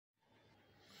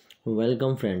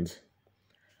Welcome friends.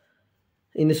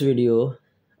 In this video,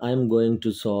 I am going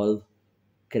to solve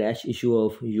crash issue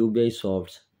of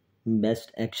Ubisoft's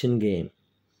best action game,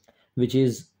 which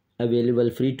is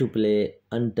available free to play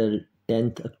until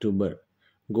 10th October.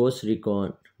 Ghost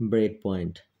Recon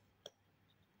Breakpoint.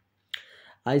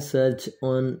 I searched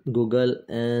on Google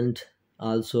and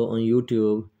also on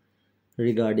YouTube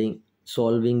regarding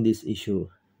solving this issue,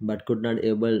 but could not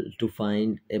able to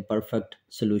find a perfect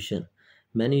solution.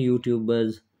 Many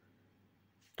YouTubers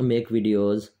make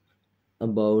videos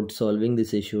about solving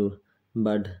this issue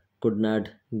but could not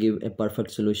give a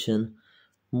perfect solution.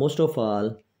 Most of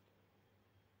all,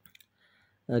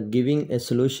 giving a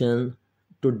solution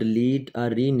to delete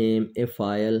or rename a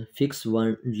file, fix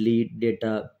one, delete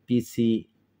data, PC,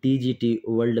 TGT,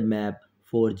 world map,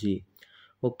 4G.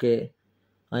 Okay,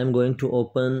 I am going to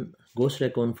open Ghost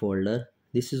Recon folder.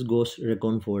 This is Ghost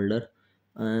Recon folder,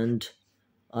 and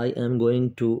I am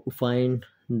going to find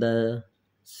the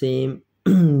same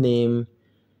name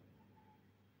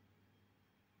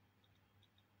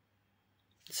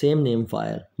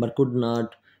file but could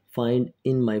not find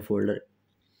in my folder.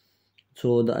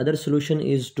 So the other solution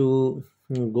is to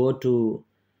go to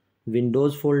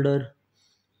Windows folder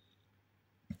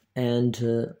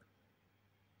and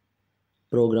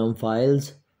program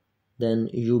files, then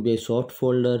Ubisoft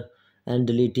folder and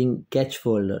deleting cache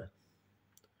folder.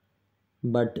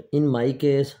 But in my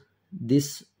case,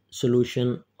 this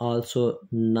solution also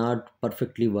not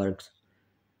perfectly works.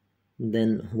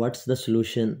 Then what's the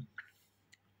solution?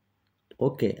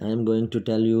 Okay, I am going to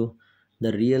tell you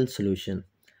the real solution.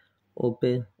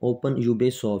 Open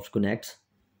Ubisoft Connects.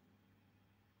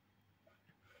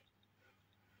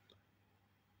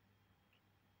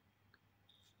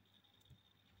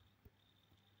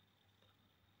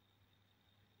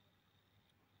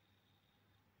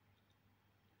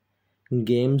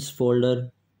 Games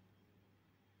folder.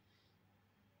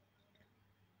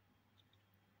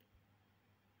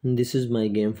 This is my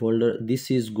game folder. This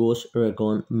is Ghost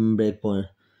Recon Breakpoint.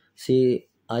 See,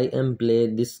 I am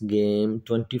played this game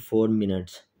 24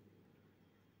 minutes.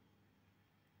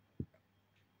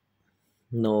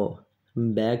 Now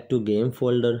back to game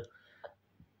folder.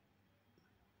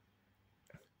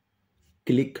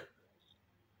 Click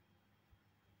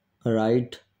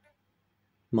right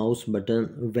mouse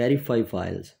button, verify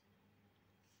files.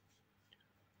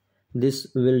 This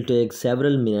will take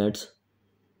several minutes.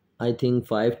 I think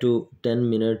 5 to 10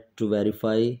 minutes to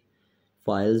verify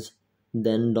files.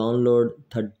 Then download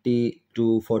 30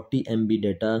 to 40 MB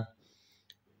data.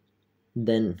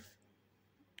 Then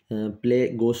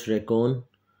play Ghost Recon.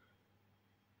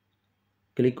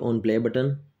 Click on play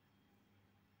button.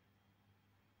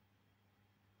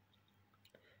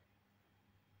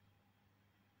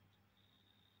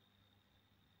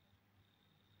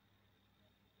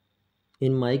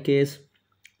 In my case,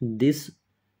 this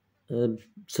uh,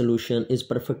 solution is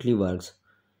perfectly works.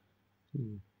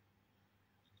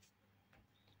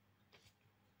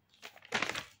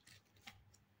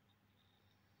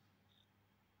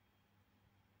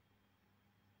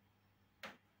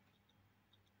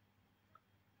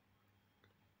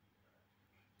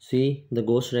 See, the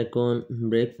Ghost Recon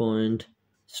breakpoint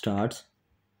starts.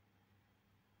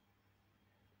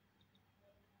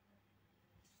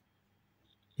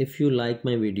 If you like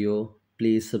my video,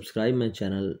 please subscribe my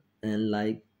channel and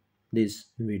like this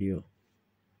video.